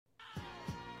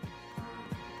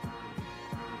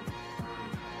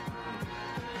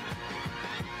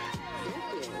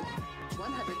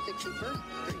161st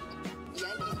Street,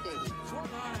 Yankee Stadium. Swung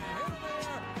on and hit in the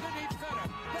air to deep center.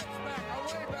 Gets back,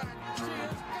 away back. She is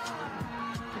gone.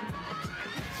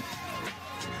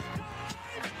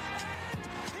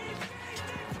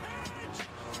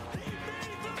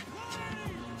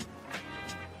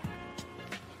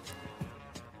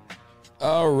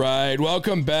 All right,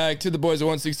 welcome back to the Boys at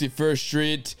 161st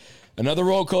Street. Another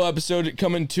roll call episode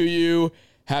coming to you.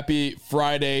 Happy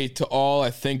Friday to all, I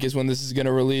think is when this is going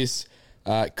to release.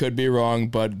 Could be wrong,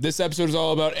 but this episode is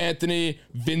all about Anthony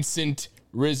Vincent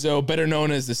Rizzo, better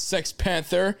known as the Sex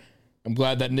Panther. I'm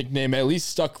glad that nickname at least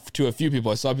stuck to a few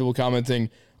people. I saw people commenting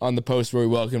on the post where we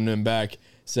welcomed him back,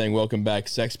 saying, welcome back,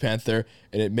 Sex Panther,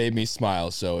 and it made me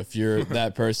smile. So if you're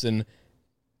that person,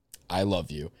 I love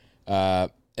you.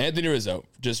 Anthony Rizzo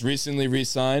just recently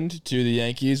re-signed to the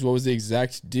Yankees. What was the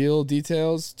exact deal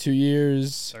details? 2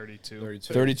 years?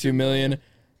 32 million.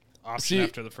 Option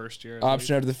after the first year.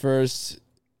 Option after the first.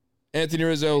 Anthony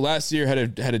Rizzo last year had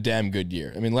a damn good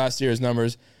year. I mean, last year his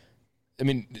numbers, I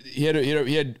mean, he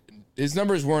had his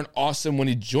numbers weren't awesome when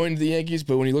he joined the Yankees,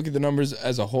 but when you look at the numbers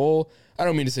as a whole, I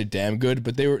don't mean to say damn good,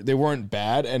 but they weren't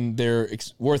bad, and they're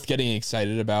worth getting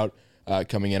excited about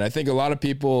coming in. I think a lot of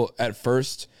people at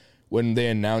first, when they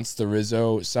announced the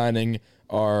Rizzo signing,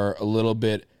 are a little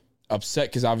bit upset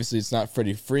because obviously it's not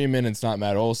Freddie Freeman, it's not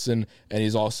Matt Olson, and he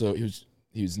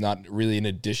was not really an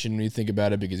addition when you think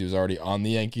about it because he was already on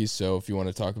the Yankees. So if you want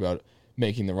to talk about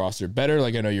making the roster better,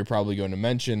 like I know you're probably going to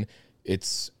mention,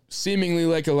 it's seemingly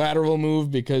like a lateral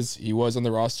move because he was on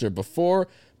the roster before,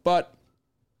 but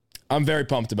I'm very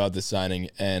pumped about this signing,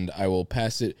 and I will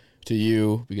pass it to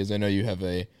you because I know you have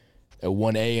a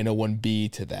 1A and a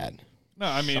 1B to that. No,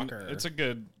 I mean, it's a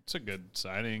good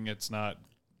signing.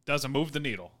 Doesn't move the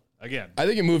needle. Again, I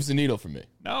think it moves the needle for me.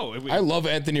 No, I love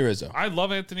Anthony Rizzo. I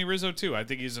love Anthony Rizzo too. I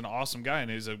think he's an awesome guy and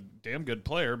he's a damn good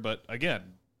player. But again,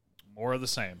 more of the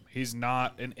same. He's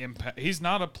not an impact. He's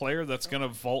not a player that's going to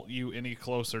vault you any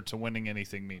closer to winning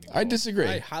anything meaningful. I disagree.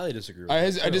 I highly disagree. I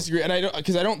disagree, and I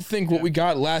don't think what we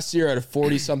got last year out of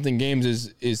 40-something games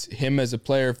is him as a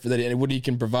player for that, and what he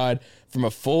can provide from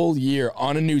a full year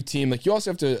on a new team. Like, you also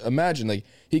have to imagine, like,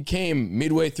 he came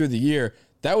midway through the year.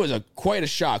 That was quite a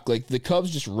shock. Like, the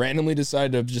Cubs just randomly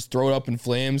decided to just throw it up in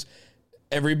flames.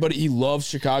 He loves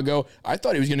Chicago. I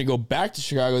thought he was going to go back to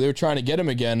Chicago. They were trying to get him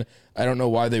again. I don't know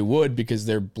why they would, because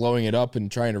they're blowing it up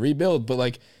and trying to rebuild. But,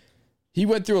 like, he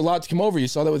went through a lot to come over. You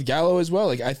saw that with Gallo as well.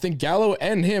 Like, I think Gallo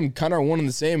and him kind of are one and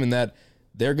the same in that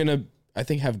they're going to, I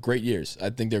think, have great years. I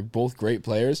think they're both great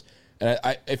players. And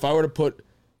if I were to put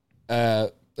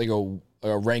like a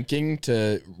ranking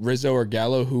to Rizzo or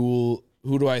Gallo, who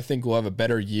do I think will have a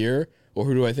better year, or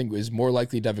who do I think is more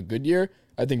likely to have a good year,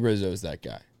 I think Rizzo is that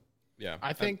guy. Yeah,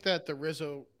 I think that the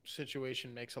Rizzo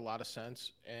situation makes a lot of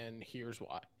sense, and here's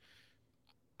why.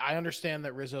 I understand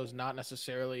that Rizzo is not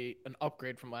necessarily an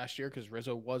upgrade from last year because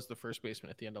Rizzo was the first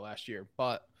baseman at the end of last year.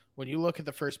 But when you look at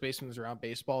the first basemen around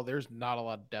baseball, there's not a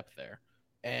lot of depth there,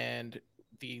 and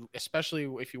especially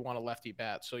if you want a lefty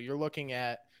bat. So you're looking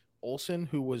at Olson,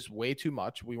 who was way too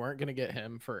much. We weren't going to get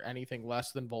him for anything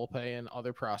less than Volpe and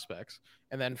other prospects.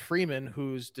 And then Freeman,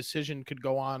 whose decision could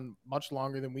go on much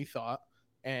longer than we thought.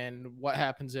 And what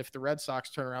happens if the Red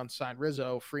Sox turn around and sign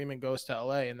Rizzo, Freeman goes to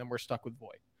LA, and then we're stuck with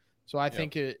Voit. So I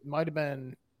think it might have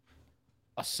been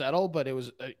a settle, but it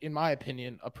was, in my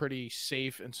opinion, a pretty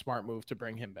safe and smart move to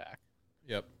bring him back.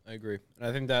 Yep, I agree. And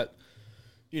I think that,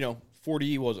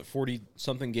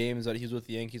 40-something games that he was with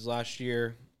the Yankees last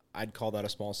year, I'd call that a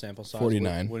small sample size.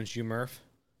 49. Wouldn't you, Murph?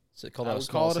 I would call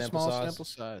it a small sample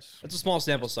size. It's a small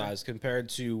sample size compared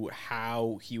to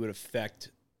how he would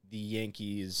affect the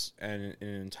Yankees and an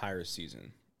entire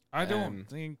season. I don't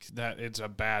think that it's a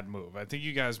bad move. I think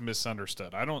you guys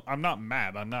misunderstood. I'm not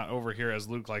mad. I'm not over here, as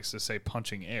Luke likes to say,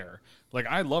 punching air. Like,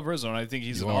 I love Rizzo, and I think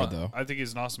he's I think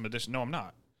he's an awesome addition. No, I'm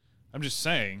not. I'm just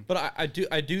saying. But I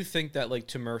do think that, like,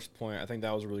 to Murph's point, I think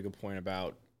that was a really good point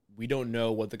about we don't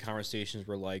know what the conversations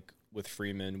were like with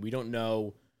Freeman. We don't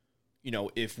know,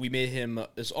 if we made him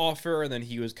this offer and then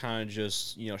he was kind of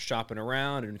just, shopping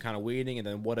around and kind of waiting, and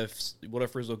then what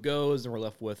if Rizzo goes and we're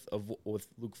left with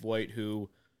Luke Voit, who,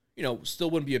 still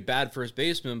wouldn't be a bad first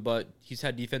baseman, but he's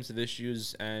had defensive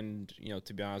issues, and,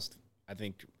 to be honest, I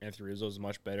think Anthony Rizzo is a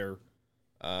much better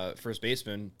first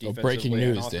baseman. Breaking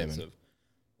news, Damon.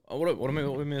 What am I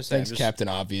going to say? Thanks, Captain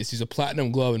Obvious. He's a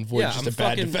platinum glove, and Voigt's just a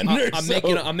bad defender.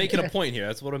 I'm making a point here.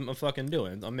 That's what I'm fucking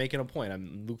doing. I'm making a point.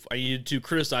 I needed to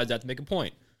criticize that to make a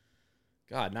point.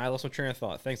 God, now I lost my train of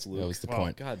thought. Thanks, Luke. That was the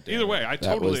point. God damn. Either way, I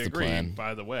totally agree. Plan.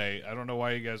 By the way, I don't know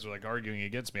why you guys are like arguing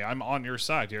against me. I'm on your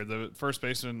side here. The first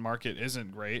baseman market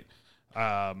isn't great.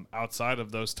 outside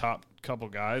of those top couple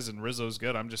guys, and Rizzo's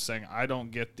good. I'm just saying I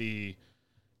don't get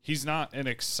he's not an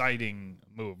exciting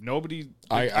move.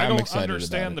 I don't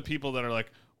understand the people that are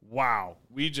like, wow,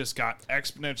 we just got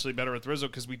exponentially better with Rizzo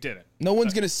because we did it. No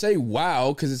one's gonna say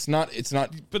wow because it's not.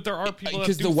 But there are people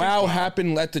because the wow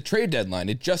happened at the trade deadline.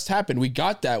 It just happened. We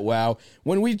got that wow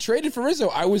when we traded for Rizzo.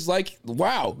 I was like,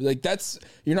 wow, like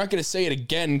you're not gonna say it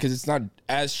again because it's not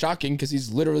as shocking because he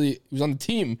was on the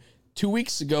team 2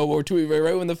 weeks ago or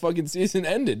right when the fucking season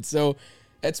ended. So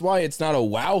that's why it's not a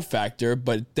wow factor.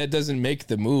 But that doesn't make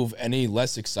the move any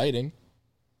less exciting.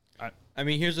 I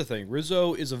mean, here's the thing.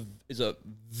 Rizzo is a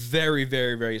very,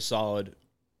 very, very solid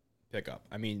pickup.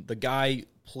 I mean, the guy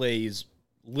plays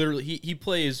literally. He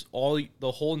plays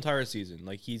the whole entire season.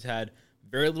 Like, he's had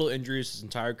very little injuries his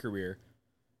entire career.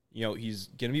 You know, he's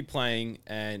gonna be playing,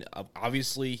 and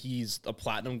obviously he's a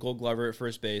platinum Gold Glover at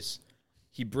first base.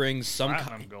 He brings some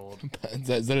platinum gold.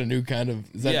 Is that a new kind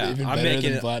of? Is that even better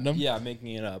than platinum? Yeah, I'm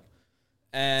making it up.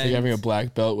 And it's like having a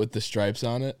black belt with the stripes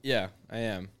on it. Yeah, I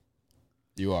am.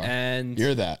 You are. And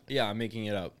you're that. Yeah, I'm making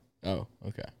it up. Oh,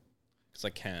 okay. Because I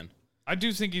can. I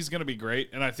do think he's going to be great,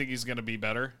 and I think he's going to be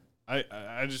better. I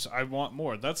want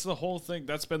more. That's the whole thing.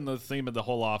 That's been the theme of the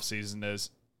whole offseason is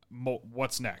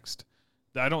what's next.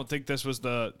 I don't think this was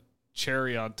the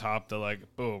cherry on top that,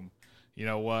 like, boom, you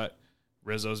know what?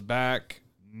 Rizzo's back.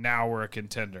 Now we're a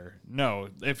contender. No,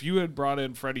 if you had brought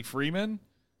in Freddie Freeman,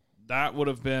 that would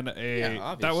have been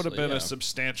a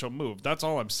substantial move. That's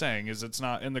all I'm saying is it's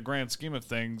not in the grand scheme of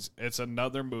things. It's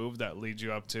another move that leads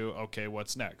you up to, okay,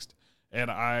 what's next? And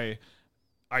I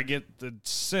get the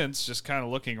sense just kind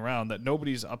of looking around that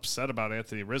nobody's upset about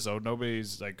Anthony Rizzo.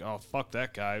 Nobody's like, oh, fuck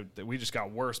that guy. We just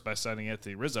got worse by signing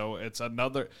Anthony Rizzo. It's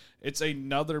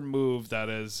another move that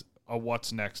is a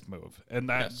what's next move. And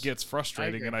that gets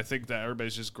frustrating. And I think that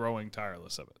everybody's just growing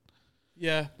tireless of it.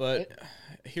 Yeah, but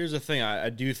here's the thing. I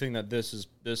do think that this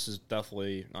is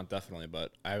definitely, not definitely,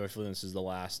 but I have a feeling this is the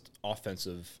last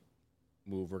offensive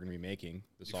move we're going to be making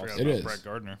this offseason. It is. Brett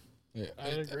Gardner. Yeah. I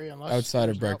agree. Outside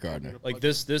of Brett Gardner. Like,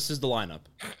 this is the lineup.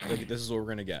 Like, this is what we're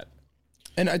going to get.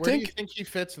 And Where do you think he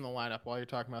fits in the lineup while you're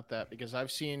talking about that? Because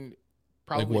I've seen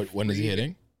probably. Like, when is he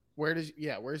hitting? Where is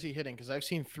he hitting? Because I've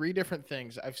seen 3 different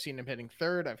things. I've seen him hitting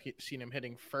third, I've seen him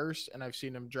hitting first, and I've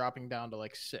seen him dropping down to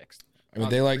like 6th. I mean,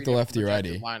 they like the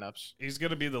lefty-righty lineups. He's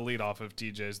going to be the leadoff if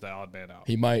TJ's the odd man out.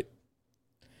 He might.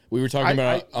 We were talking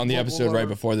about on the episode right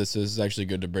before this. This is actually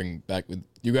good to bring back with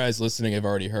you guys listening. Have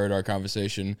already heard our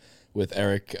conversation with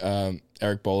Eric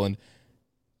Boland.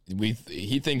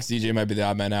 He thinks DJ might be the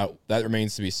odd man out. That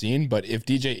remains to be seen. But if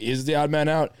DJ is the odd man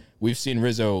out, we've seen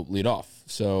Rizzo lead off.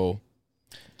 So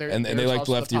and they like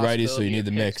lefty-righty, so you need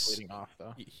the mix.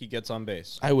 He gets on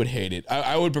base. I would hate it.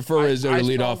 I would prefer Rizzo to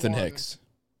lead off than Hicks.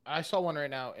 I saw one right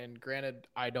now, and granted,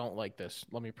 I don't like this.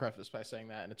 Let me preface by saying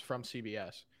that, and it's from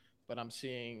CBS. But I'm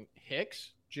seeing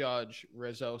Hicks, Judge,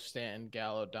 Rizzo, Stanton,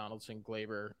 Gallo, Donaldson,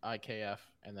 Glaber, IKF,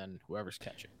 and then whoever's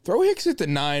catching. Throw Hicks at the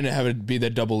 9 and have it be the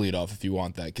double leadoff if you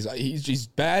want that, because he's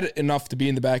bad enough to be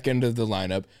in the back end of the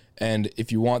lineup. And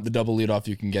if you want the double leadoff,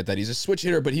 you can get that. He's a switch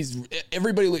hitter, but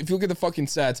everybody. If you look at the fucking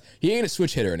stats, he ain't a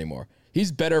switch hitter anymore. He's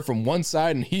better from one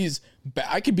side, and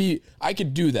I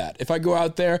could do that. If I go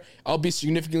out there, I'll be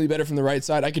significantly better from the right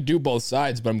side. I could do both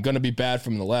sides, but I'm gonna be bad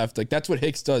from the left. Like, that's what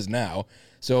Hicks does now.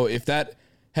 So if that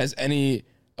has any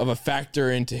of a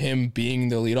factor into him being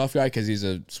the leadoff guy because he's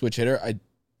a switch hitter, I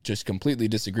just completely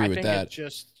disagree with that.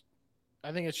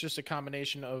 I think it's just a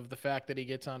combination of the fact that he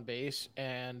gets on base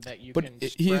and that you can. But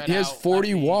he has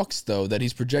 40 walks though that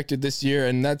he's projected this year,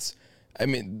 and that's. I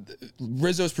mean,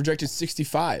 Rizzo's projected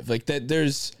 65. Like that,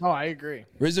 there's. Oh, I agree.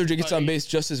 Rizzo gets on base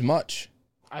just as much.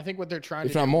 I think what they're trying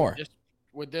if to not do more.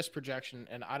 With this projection,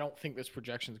 and I don't think this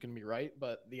projection is going to be right,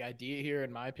 but the idea here,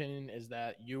 in my opinion, is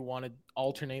that you want to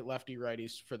alternate lefty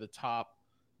righties for the top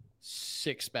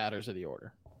 6 batters of the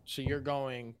order. So you're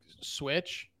going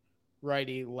switch,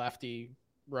 righty, lefty,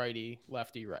 righty,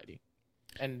 lefty, righty.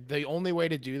 And the only way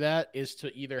to do that is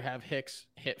to either have Hicks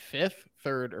hit 5th,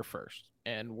 3rd, or 1st.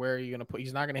 And where are you going to put?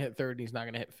 He's not going to hit 3rd, and he's not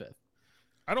going to hit 5th.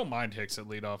 I don't mind Hicks at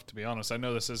leadoff, to be honest. I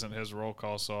know this isn't his roll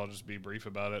call, so I'll just be brief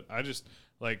about it. I just,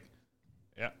 I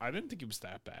didn't think he was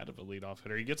that bad of a leadoff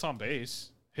hitter. He gets on base.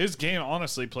 His game,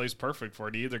 honestly, plays perfect for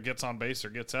it. He either gets on base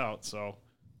or gets out. So,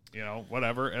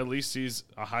 whatever. At least he's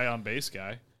a high on base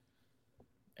guy.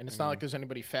 And it's not like there's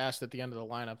anybody fast at the end of the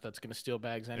lineup that's going to steal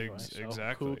bags anyway.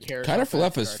 Exactly. Who cares? Kind of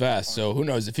Falefa's fast, so who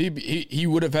knows? If he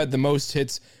would have had the most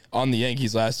hits on the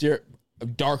Yankees last year, a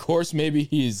dark horse maybe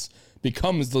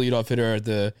becomes the leadoff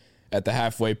hitter at the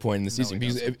halfway point in the season.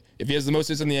 Because if he has the most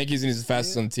hits on the Yankees and he's the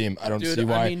fastest on the team, I don't see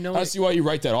why. I don't see why you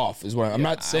write that off. Is what I'm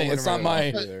not saying. It's not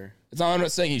my. It's not. I'm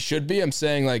not saying he should be. I'm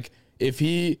saying like if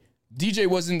DJ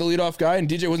wasn't the leadoff guy and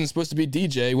DJ wasn't supposed to be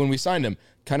DJ when we signed him.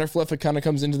 Kiner Falefa kind of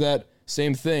comes into that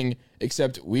same thing,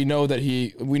 except we know that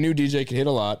we knew DJ could hit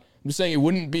a lot. I'm just saying it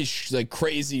wouldn't be like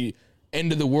crazy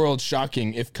end of the world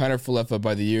shocking if Kiner Falefa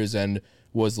by the year's end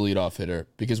was the leadoff hitter,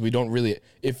 because we don't really,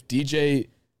 if DJ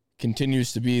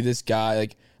continues to be this guy,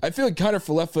 like I feel like Kiner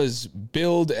Falefa's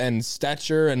build and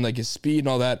stature and like his speed and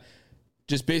all that,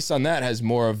 just based on that, has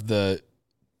more of the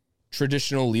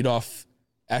traditional leadoff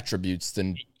attributes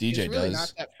than DJ He's really does.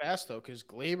 not that fast though, because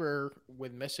Glaber,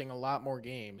 with missing a lot more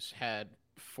games, had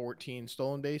 14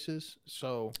 stolen bases.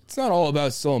 So it's not all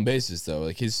about stolen bases though.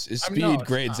 Like his speed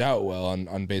grades out well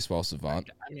on Baseball Savant.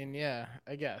 I mean, yeah,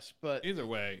 I guess, but either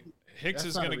way, Hicks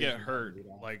is going to get hurt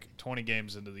like 20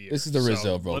 games into the year. This is the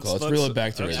Rizzo roll call. Let's reel it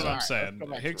back to Rizzo. That's what I'm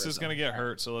saying. Hicks is going to get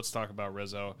hurt, so let's talk about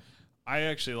Rizzo. I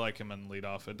actually like him in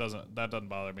leadoff. That doesn't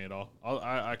bother me at all.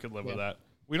 I could live with that.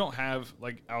 We don't have,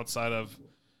 like, outside of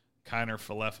Kiner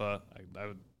Falefa,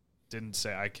 I didn't say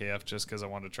IKF just because I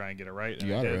wanted to try and get it right,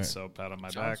 and I did, so pat on my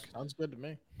back. Sounds good to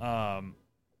me.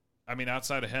 I mean,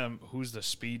 outside of him, who's the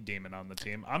speed demon on the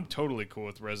team? I'm totally cool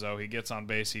with Rizzo. He gets on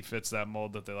base. He fits that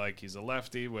mold that they like. He's a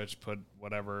lefty, which put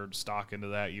whatever stock into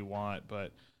that you want.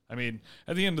 But, I mean,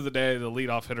 at the end of the day, the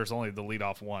leadoff hitter's only the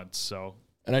leadoff once, so.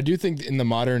 And I do think in the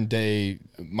modern day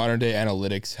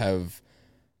analytics have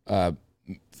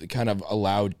kind of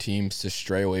allowed teams to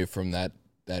stray away from that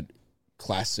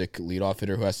classic leadoff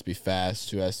hitter who has to be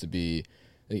fast, who has to be,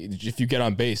 if you get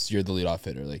on base, you're the leadoff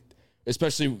hitter. Like,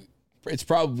 especially, it's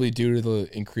probably due to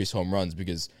the increased home runs,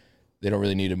 because they don't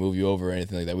really need to move you over or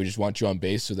anything like that. We just want you on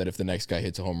base so that if the next guy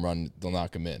hits a home run, they'll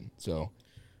knock him in. So,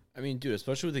 I mean, dude,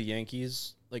 especially with the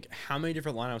Yankees, like, how many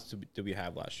different lineups did we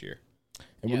have last year?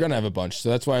 And we're going to have a bunch. So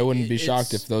that's why I wouldn't be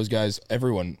shocked if those guys,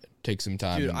 everyone takes some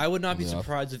time. Dude, I would not be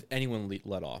surprised if anyone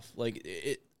let off. Like,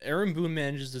 Aaron Boone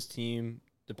manages this team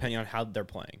depending on how they're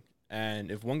playing. And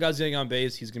if one guy's getting on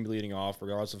base, he's going to be leading off,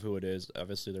 regardless of who it is.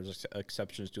 Obviously, there's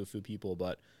exceptions to a few people,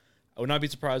 but I would not be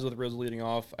surprised with Rizzo leading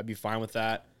off. I'd be fine with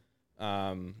that.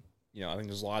 I think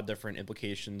there's a lot of different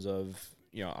implications of,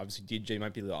 obviously DJ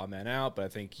might be the odd man out, but I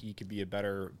think he could be a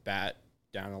better bat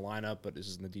down the lineup, but this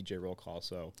isn't the DJ roll call,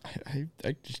 so.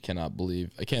 I just cannot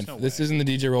believe. I can't. This isn't the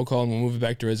DJ roll call, and we'll move it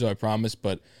back to Rizzo, I promise,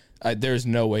 but there's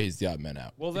no way he's the odd man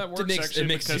out. Well, that works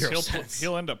because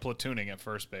he'll end up platooning at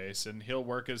first base, and he'll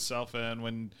work himself in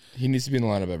when he needs to be in the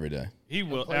lineup every day. He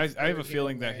will. I have a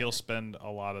feeling that he'll spend a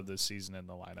lot of this season in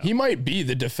the lineup. He might be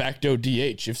the de facto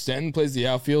DH if Stanton plays the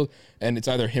outfield, and it's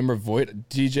either him or Voit.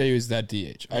 DJ is that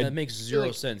DH. That makes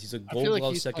zero sense. He's a Gold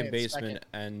Glove second baseman,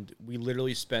 and we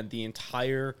literally spent the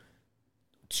entire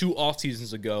 2 off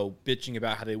seasons ago bitching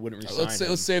about how they wouldn't resign him.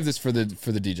 Let's save this for the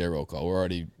DJ roll call. We're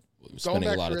already spending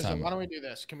a lot of time. Why don't we do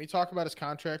this? Can we talk about his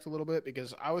contract a little bit?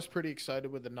 Because I was pretty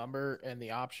excited with the number and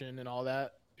the option and all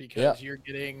that, because you're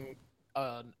getting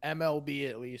an MLB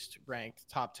at least ranked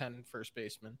top 10 first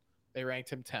baseman. They ranked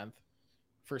him 10th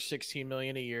for $16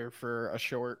 million a year for a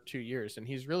short 2 years, and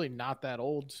he's really not that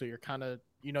old. So you're kind of,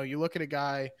 you look at a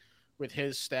guy with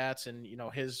his stats and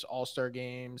his All-Star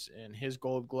games and his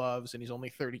Gold Gloves, and he's only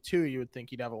 32. You would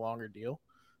think he'd have a longer deal.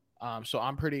 So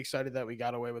I'm pretty excited that we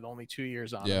got away with only 2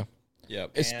 years on him. Yeah.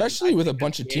 Especially with a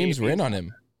bunch of teams were in on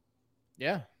him.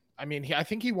 Yeah. I mean, I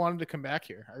think he wanted to come back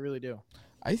here. I really do.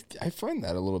 I find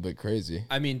that a little bit crazy.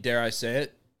 I mean, dare I say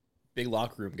it? Big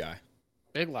locker room guy.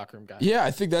 Big locker room guy. Yeah,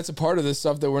 I think that's a part of this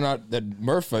stuff that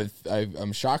Murph,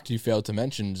 I'm shocked you failed to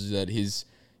mention, is that he's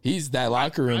that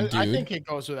locker room dude. I think it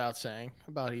goes without saying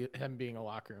about him being a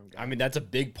locker room guy. I mean, that's a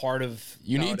big part of.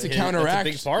 You need to counteract.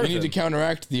 You need to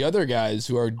counteract the other guys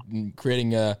who are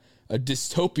creating a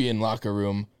dystopian locker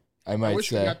room. I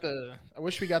wish we got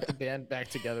the band back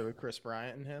together with Chris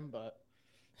Bryant and him, but.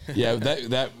 Yeah,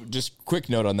 that just quick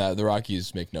note on that. The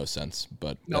Rockies make no sense,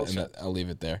 but I'll leave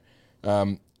it there.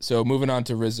 So moving on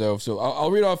to Rizzo. So I'll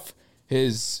read off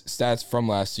his stats from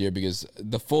last year, because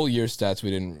the full year stats, we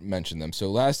didn't mention them.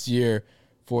 So last year,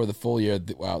 for the full year,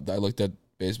 I looked at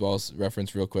Baseball's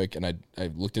Reference real quick, and I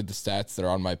looked at the stats that are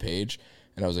on my page,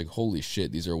 and I was like, holy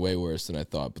shit, these are way worse than I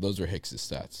thought. But those are Hicks's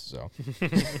stats. So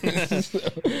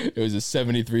it was a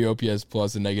 73 OPS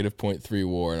plus a negative .3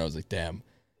 WAR, and I was like, damn,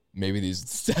 maybe these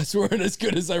stats weren't as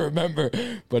good as I remember.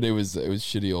 But it was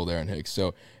shitty old Aaron Hicks.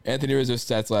 So Anthony Rizzo's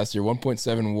stats last year: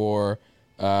 1.7 WAR.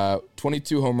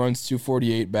 22 home runs,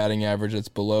 248 batting average. That's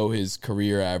below his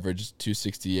career average,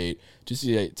 268.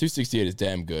 268 is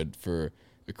damn good for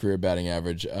a career batting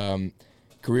average.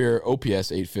 Career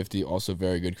OPS 850, also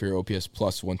very good. Career OPS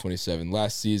plus 127.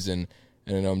 Last season,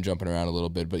 and I know I'm jumping around a little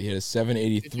bit, but he had a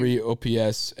 783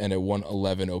 OPS and a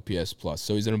 111 OPS plus.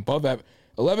 So he's an above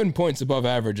 11 points above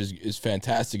average is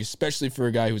fantastic, especially for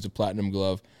a guy who's a platinum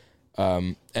glove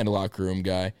and a locker room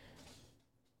guy.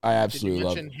 I absolutely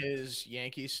love. Did you mention his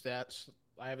Yankees stats?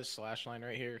 I have his slash line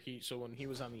right here. So when he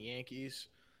was on the Yankees,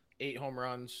 8 home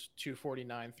runs,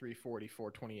 249, 340,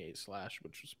 428 slash,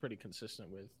 which was pretty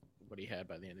consistent with what he had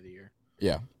by the end of the year.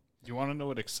 Yeah. You want to know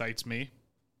what excites me?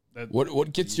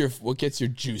 What gets your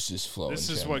juices flowing? This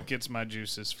is Chandler? what gets my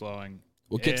juices flowing.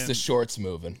 What gets the shorts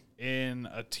moving? In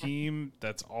a team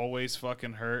that's always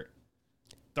fucking hurt,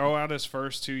 throw out his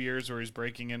first 2 years where he's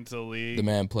breaking into the league. The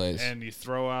man plays. And you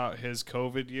throw out his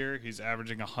COVID year, he's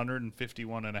averaging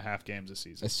 151 and a half games a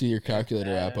season. I see your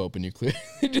calculator app open. You clearly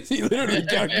he literally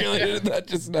calculated that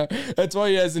just now. That's why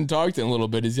he hasn't talked in a little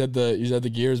bit. He's had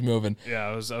the gears moving. Yeah,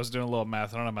 I was doing a little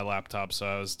math. I don't have my laptop, so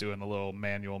I was doing a little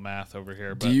manual math over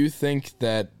here. But do you think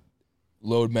that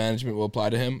load management will apply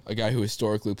to him? A guy who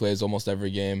historically plays almost every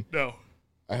game? No.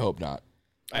 I hope not.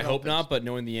 I hope not, but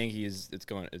knowing the Yankees, it's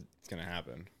going to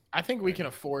happen. I think we can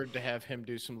afford to have him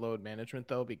do some load management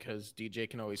though, because DJ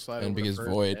can always slide and over because to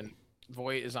first, Voit and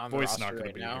Voit is on the Voigt's roster not gonna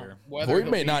right be now. here. Voit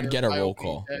may not get a roll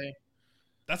call.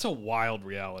 That's a wild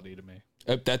reality to me.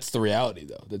 That's the reality,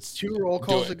 though. That's 2 roll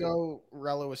calls ago,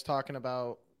 Rella was talking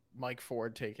about Mike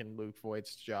Ford taking Luke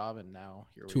Voigt's job, and now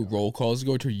here we 2 go. roll calls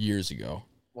ago, 2 years ago.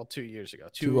 Well, 2 years ago.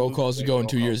 2 roll Luke calls Voit ago and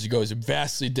 2 roll years calls. ago is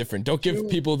vastly different. Don't give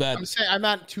people that. I'm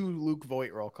not 2 Luke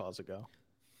Voit roll calls ago.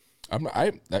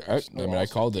 I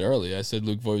called it early. I said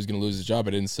Luke Voit was going to lose his job.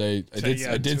 I didn't say.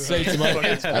 I did say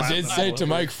to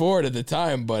Mike Ford at the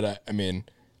time, but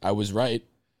I was right.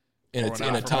 In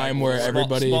a time where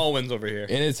everybody small wins over here.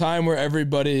 In a time where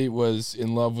everybody was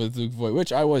in love with Luke Voit,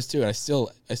 which I was too, and I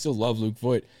still love Luke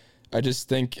Voit. I just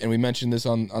think, and we mentioned this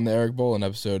on the Eric Bolin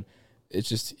episode, it's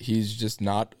just he's just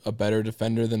not a better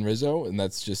defender than Rizzo, and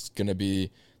that's just gonna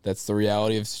be the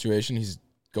reality of the situation. He's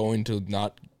going to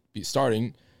not be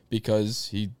starting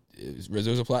because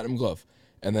Rizzo's a platinum glove,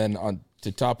 and then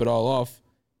to top it all off,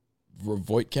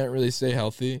 Voit can't really stay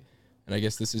healthy. And I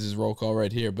guess this is his roll call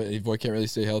right here, but Voit can't really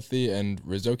stay healthy, and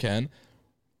Rizzo can.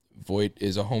 Voit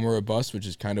is a homer or bust, which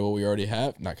is kind of what we already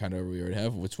have. Not kind of what we already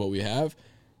have. It's what we have.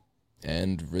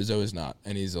 And Rizzo is not,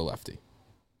 and he's a lefty.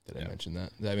 Did I mention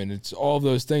that? I mean, it's all of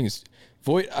those things.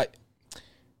 Voit,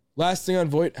 last thing on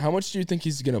Voit, how much do you think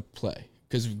he's going to play?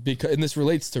 And this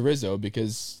relates to Rizzo,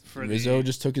 because Rizzo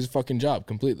just took his fucking job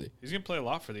completely. He's going to play a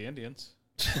lot for the Indians.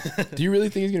 Do you really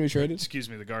think he's going to be traded? Excuse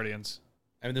me, the Guardians.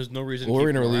 I mean, there's no reason. Well,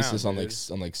 we're gonna release this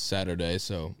on Saturday,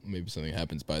 so maybe something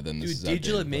happens by then. Dude,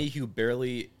 DJ LeMahieu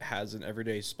barely has an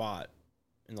everyday spot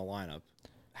in the lineup.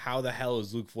 How the hell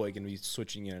is Luke Voit gonna be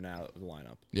switching in and out of the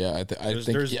lineup? Yeah,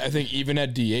 I think even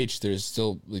at DH, there's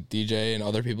still like DJ and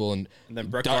other people, and then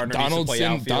Brett Gardner needs to play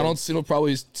outfield. Donaldson will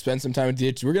probably spend some time at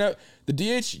DH. We're gonna the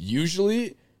DH.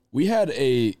 Usually, we had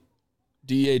a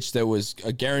DH that was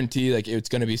a guarantee, like it's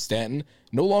gonna be Stanton.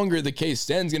 No longer the case.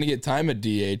 Stanton's gonna get time at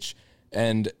DH.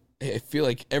 And I feel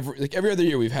like every other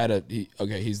year we've had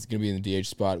he's going to be in the DH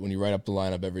spot. When you write up the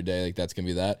lineup every day, like that's going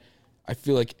to be that. I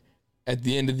feel like at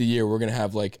the end of the year, we're going to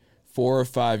have like 4 or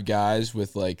 5 guys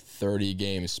with like 30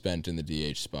 games spent in the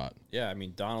DH spot. Yeah, I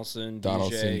mean, Donaldson,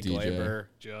 DJ, Glaber,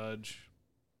 Judge.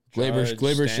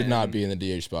 Glaber should not be in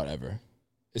the DH spot ever,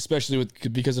 especially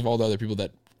because of all the other people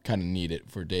that kind of need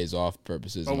it for days off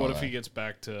purposes. But what if he gets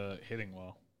back to hitting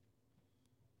well?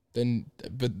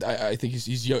 But I think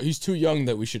he's too young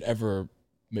that we should ever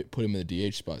put him in the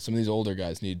DH spot. Some of these older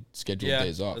guys need scheduled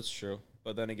days off. That's true.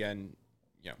 But then again,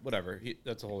 whatever.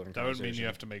 That's a whole different. That would mean you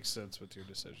have to make sense with your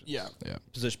decisions. Yeah.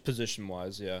 Position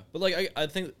wise, yeah. But like I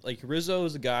think like Rizzo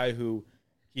is a guy who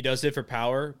he does it for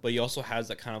power, but he also has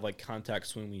that kind of like contact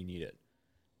swing when you need it,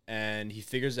 and he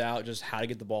figures out just how to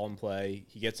get the ball in play.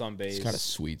 He gets on base. He's got a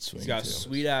sweet swing. He's got a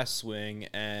sweet ass swing,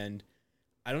 and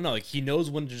I don't know, like he knows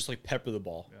when to just like pepper the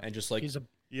ball and just like he's a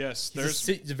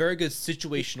very good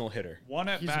situational hitter. One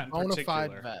at bat in bona particular.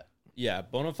 fide vet. Yeah,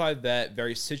 bona fide vet,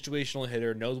 very situational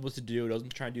hitter, knows what to do,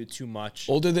 doesn't try to do too much.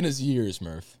 Older than his years,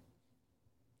 Murph.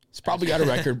 He's probably got a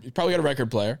record. He's probably got a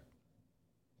record player.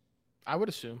 I would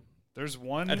assume. There's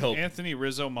one Anthony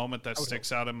Rizzo moment that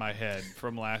sticks out in my head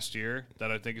from last year that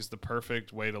I think is the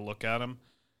perfect way to look at him.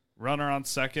 Runner on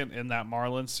second in that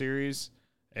Marlins series,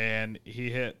 and he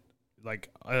hit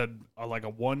like a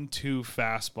 1-2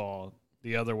 fastball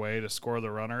the other way to score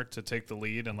the runner to take the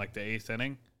lead in like the 8th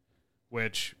inning,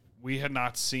 which we had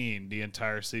not seen the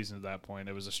entire season at that point.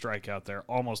 It was a strikeout there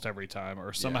almost every time,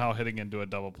 or somehow hitting into a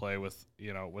double play with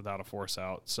without a force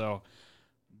out. So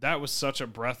that was such a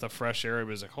breath of fresh air. It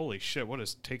was like, holy shit, what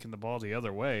is taking the ball the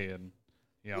other way? And,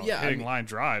 hitting line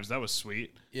drives, that was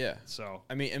sweet. Yeah. So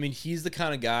I mean, he's the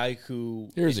kind of guy who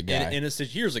here's a guy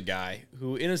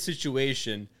who in a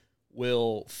situation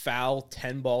will foul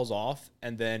 10 balls off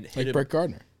and then hit like Brett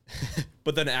Gardner,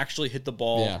 but then actually hit the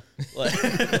ball,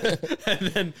 and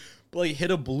then hit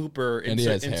a blooper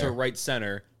into right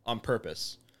center on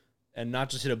purpose, and not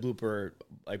just hit a blooper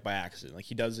like by accident. Like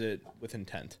he does it with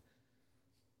intent.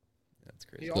 That's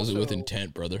crazy. Does it with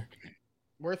intent, brother.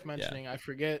 Worth mentioning, I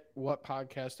forget what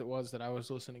podcast it was that I was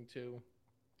listening to.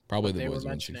 Probably the ones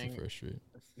mentioning First Street.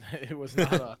 It was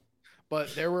not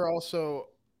but there were also,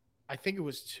 I think it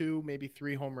was 2, maybe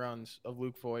 3 home runs of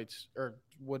Luke Voigt's, or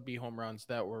would-be home runs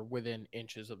that were within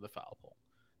inches of the foul pole.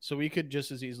 So we could just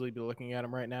as easily be looking at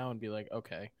him right now and be like,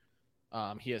 okay,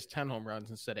 he has 10 home runs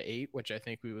instead of 8, which I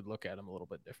think we would look at him a little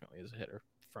bit differently as a hitter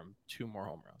from 2 more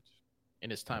home runs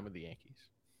in his time with the Yankees.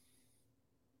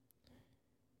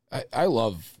 I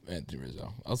love Anthony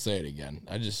Rizzo. I'll say it again.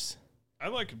 I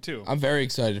like him too. I'm very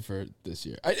excited for this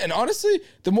year. And honestly,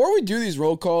 the more we do these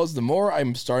roll calls, the more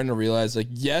I'm starting to realize, like,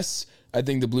 yes, I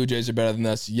think the Blue Jays are better than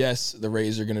us. Yes, the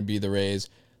Rays are going to be the Rays.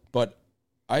 But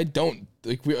I don't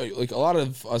like a lot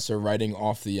of us are writing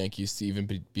off the Yankees to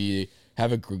even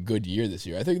have a good year this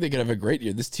year. I think they could have a great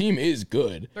year. This team is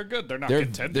good. They're good. They're not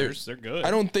contenders. They're good.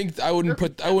 I don't think I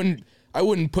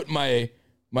wouldn't put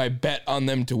my bet on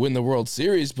them to win the World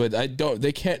Series, but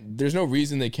they can't, there's no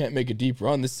reason they can't make a deep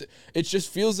run. It just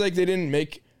feels like they didn't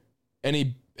make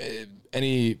any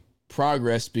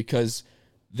progress because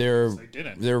they're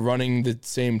running the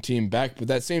same team back, but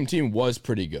that same team was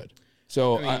pretty good.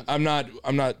 So I'm not,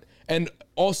 and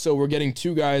also we're getting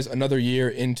 2 guys another year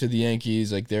into the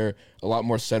Yankees. Like they're a lot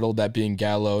more settled, that being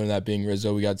Gallo and that being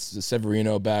Rizzo. We got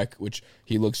Severino back, which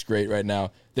he looks great right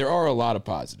now. There are a lot of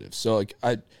positives. So like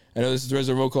I know this is the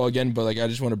Rizzo roll call again, but like I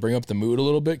just want to bring up the mood a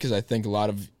little bit because I think a lot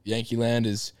of Yankee land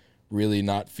is really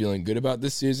not feeling good about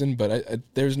this season. But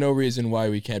there's no reason why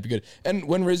we can't be good. And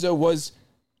when Rizzo was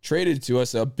traded to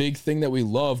us, a big thing that we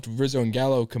loved, Rizzo and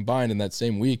Gallo combined in that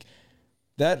same week,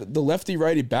 that the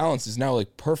lefty-righty balance is now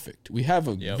like perfect. We have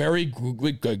a very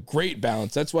great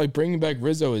balance. That's why bringing back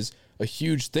Rizzo is a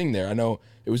huge thing there. I know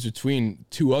it was between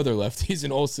 2 other lefties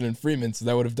in Olsen and Freeman, so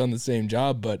that would have done the same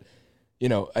job, but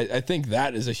I think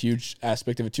that is a huge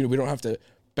aspect of it too. We don't have to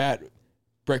bat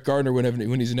Brett Gardner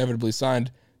when he's inevitably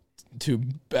signed to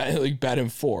bat him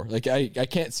 4. Like I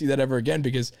can't see that ever again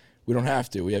because we don't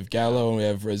have to. We have Gallo and we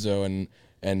have Rizzo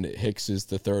and Hicks is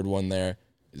the 3rd one there.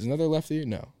 Is another lefty?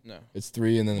 No. It's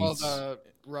 3 and then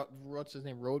what's his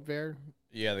name? Roadbear?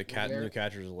 Yeah, the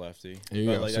catcher's a lefty. There you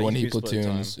go. So when he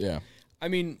platoons, yeah. I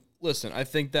mean, listen, I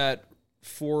think that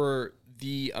for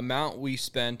the amount we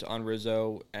spent on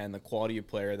Rizzo and the quality of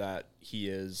player that he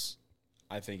is,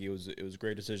 I think it was a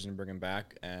great decision to bring him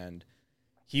back. And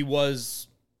he was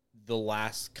the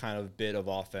last kind of bit of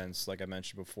offense, like I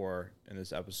mentioned before in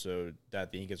this episode,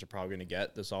 that the Yankees are probably going to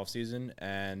get this offseason.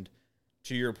 And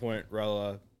to your point,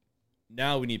 Rella,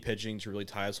 now we need pitching to really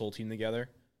tie this whole team together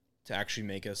to actually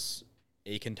make us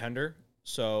a contender.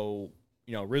 So,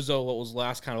 Rizzo was the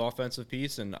last kind of offensive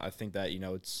piece, and I think that,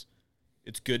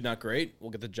 it's good, not great.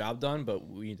 We'll get the job done, but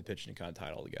we need the pitching to kind of tie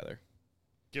it all together.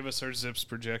 Give us our Zips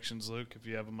projections, Luke, if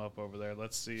you have them up over there.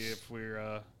 Let's see if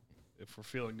we're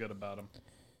feeling good about them.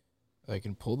 I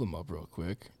can pull them up real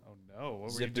quick. Oh no!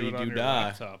 What were you doing on your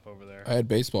laptop over there? I had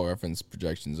Baseball Reference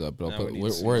projections up, but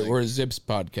we're a Zips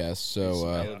podcast, so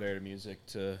elevator music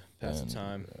to pass the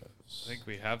time. I think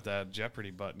we have that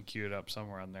Jeopardy button queued up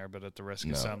somewhere on there, but at the risk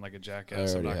of sound like a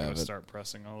jackass, I'm not going to start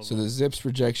pressing all of them. So the Zips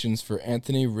projections for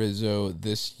Anthony Rizzo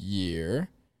this year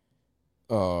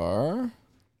are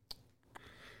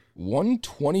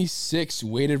 126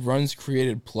 weighted runs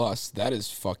created plus. That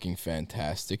is fucking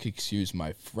fantastic. Excuse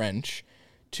my French.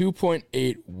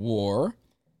 2.8 WAR.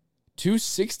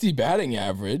 260 batting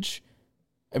average.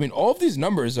 I mean, all of these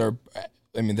numbers are...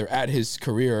 they're at his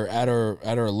career, at or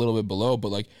a little bit below, but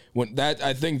like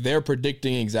I think they're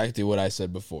predicting exactly what I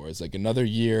said before. It's like another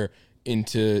year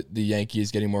into the Yankees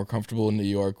getting more comfortable in New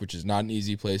York, which is not an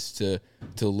easy place to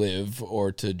live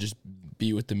or to just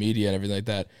be with the media and everything like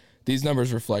that. These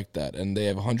numbers reflect that, and they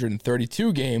have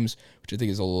 132 games, which I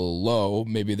think is a little low.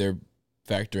 Maybe they're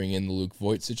factoring in the Luke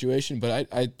Voigt situation, but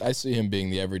I see him being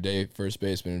the everyday first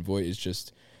baseman, and Voigt is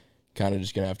just kind of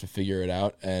just going to have to figure it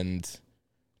out and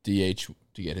DH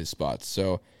to get his spots.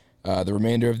 So the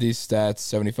remainder of these stats,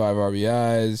 75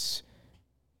 RBIs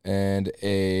and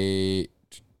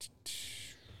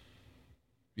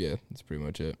that's pretty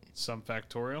much it. Some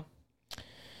factorial?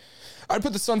 I'd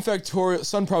put the sun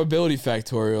probability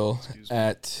factorial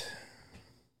at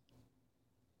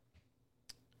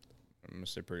gonna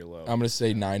say pretty low. I'm gonna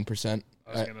say 9%.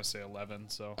 I was gonna say 11.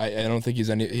 So I don't think he's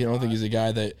any. I don't think he's a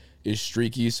guy that is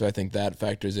streaky. So I think that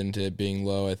factors into it being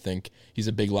low. I think he's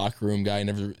a big locker room guy. He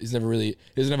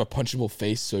doesn't have a punchable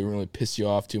face, so he really piss you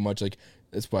off too much. Like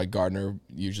that's why Gardner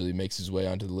usually makes his way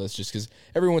onto the list, just because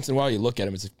every once in a while you look at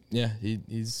him, it's like, yeah,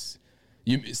 he's.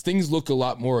 Things look a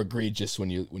lot more egregious when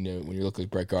you look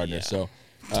like Brett Gardner. Yeah. So,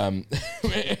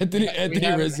 Anthony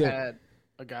Rizzo. Had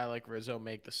a guy like Rizzo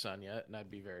make the Sun yet, and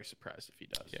I'd be very surprised if he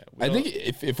does. Yeah, I think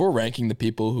if we're ranking the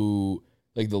people who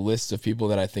like the list of people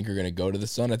that I think are going to go to the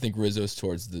Sun, I think Rizzo's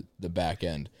towards the back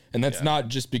end, and that's not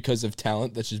just because of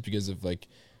talent. That's just because of like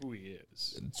who he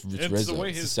is. It's Rizzo. The way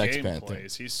it's his Sex game Panther.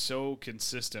 plays. He's so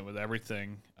consistent with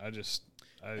everything.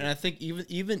 And I think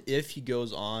even if he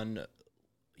goes on,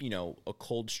 a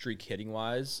cold streak hitting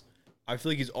wise, I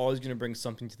feel like he's always going to bring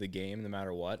something to the game no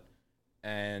matter what.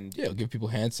 And yeah, he'll give people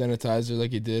hand sanitizer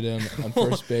like he did on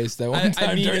first base that one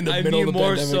time during the middle of the more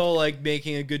pandemic. So like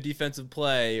making a good defensive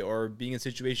play or being a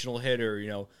situational hitter,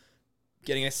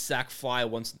 getting a sac fly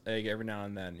once every now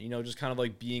and then. Just kind of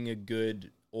like being a good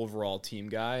overall team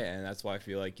guy, and that's why I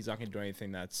feel like he's not going to do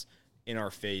anything that's in our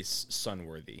face Sun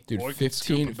worthy. Dude,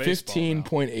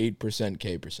 15.8%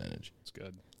 K percentage. It's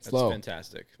good. That's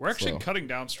fantastic. We're actually cutting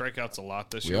down strikeouts a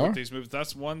lot this year with these moves.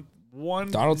 That's one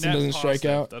Donaldson net doesn't positive. strike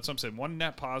out. That's what I'm saying. One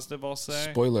net positive, I'll say.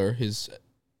 Spoiler, his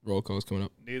roll call is coming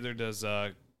up. Neither does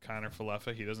Kiner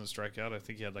Falefa. He doesn't strike out. I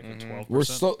think he had like a 12%. We're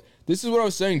slow. This is what I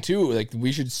was saying too. Like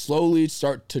we should slowly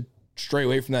start to stray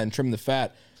away from that and trim the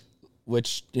fat.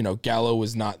 Which Gallo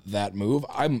was not that move.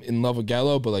 I'm in love with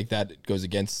Gallo, but like that goes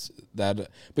against that.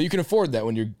 But you can afford that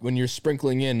when you're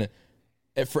sprinkling in.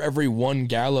 For every one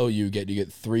Gallo you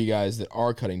get 3 guys that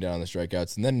are cutting down on the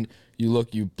strikeouts, and then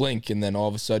you blink, and then all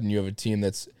of a sudden you have a team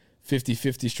that's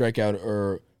 50-50 strikeout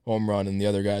or home run, and the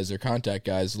other guys are contact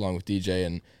guys along with DJ,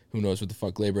 and who knows what the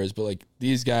fuck labor is. But like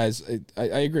these guys, I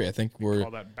agree. I think we're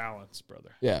call that balance,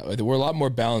 brother. Yeah, we're a lot more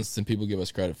balanced than people give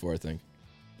us credit for. I think.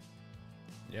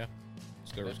 Yeah,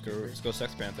 let's go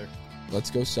Sex Panther.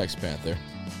 Let's go Sex Panther.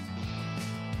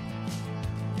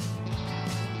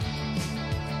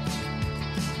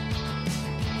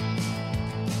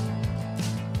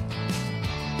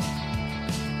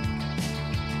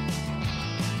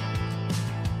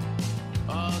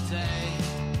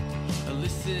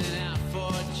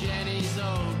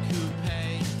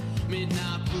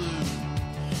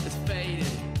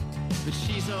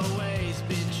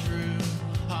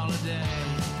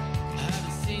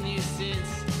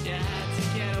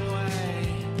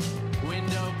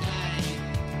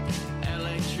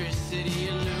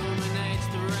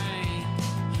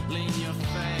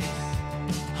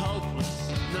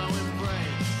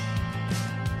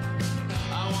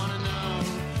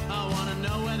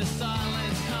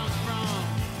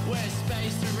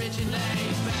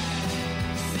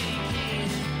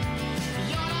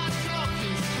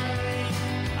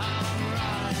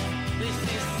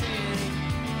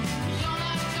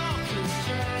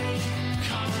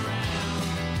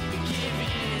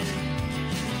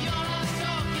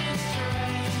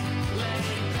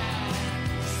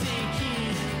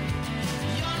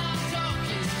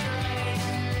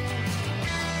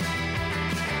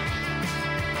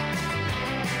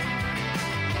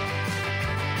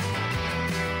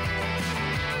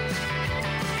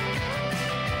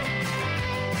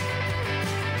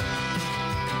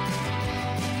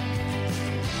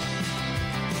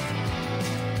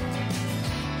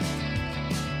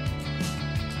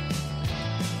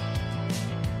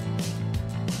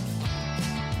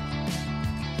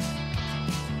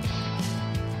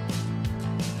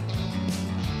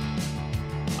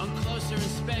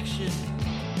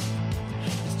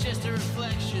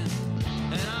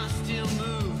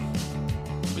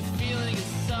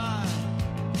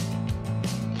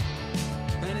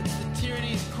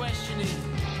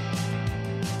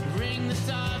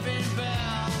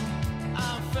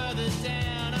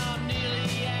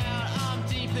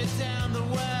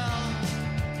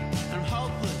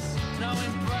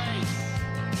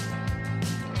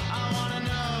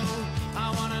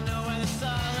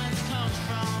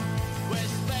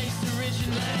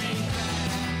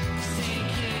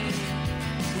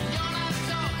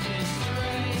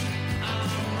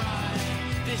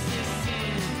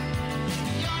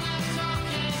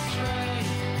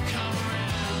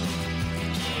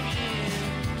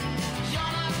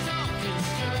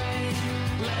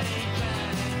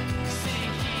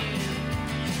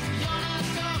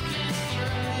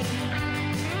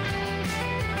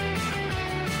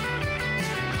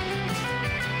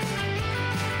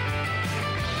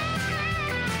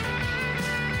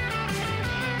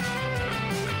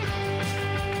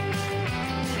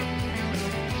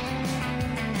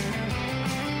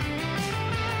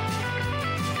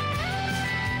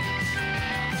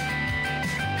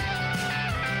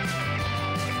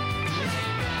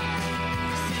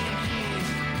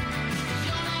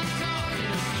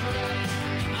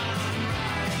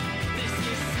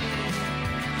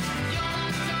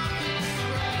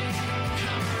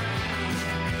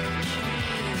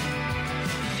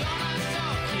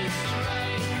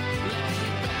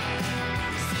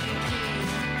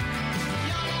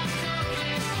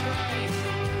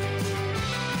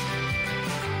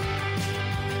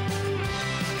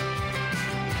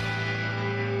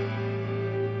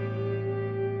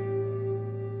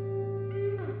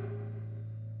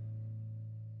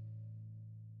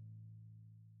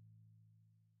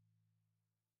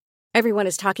 Everyone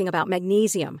is talking about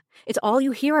magnesium. It's all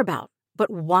you hear about. But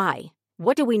why?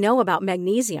 What do we know about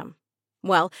magnesium?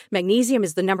 Well, magnesium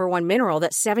is the number one mineral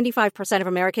that 75% of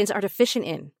Americans are deficient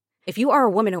in. If you are a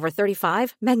woman over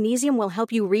 35, magnesium will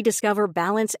help you rediscover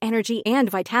balance, energy, and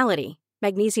vitality.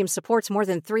 Magnesium supports more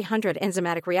than 300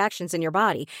 enzymatic reactions in your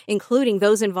body, including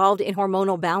those involved in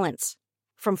hormonal balance.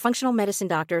 From functional medicine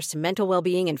doctors to mental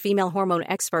well-being and female hormone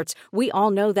experts, we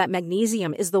all know that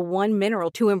magnesium is the one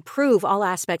mineral to improve all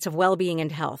aspects of well-being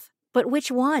and health. But which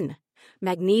one?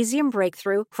 Magnesium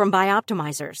Breakthrough from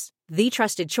Bioptimizers, the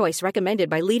trusted choice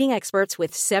recommended by leading experts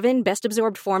with 7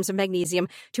 best-absorbed forms of magnesium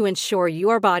to ensure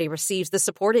your body receives the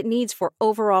support it needs for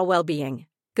overall well-being.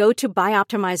 Go to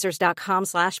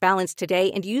bioptimizers.com/balance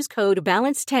today and use code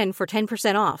BALANCE10 for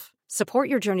 10% off. Support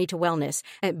your journey to wellness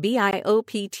at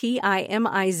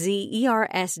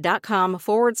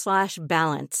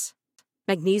bioptimizers.com/balance.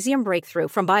 Magnesium Breakthrough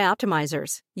from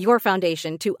Bioptimizers, your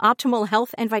foundation to optimal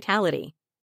health and vitality.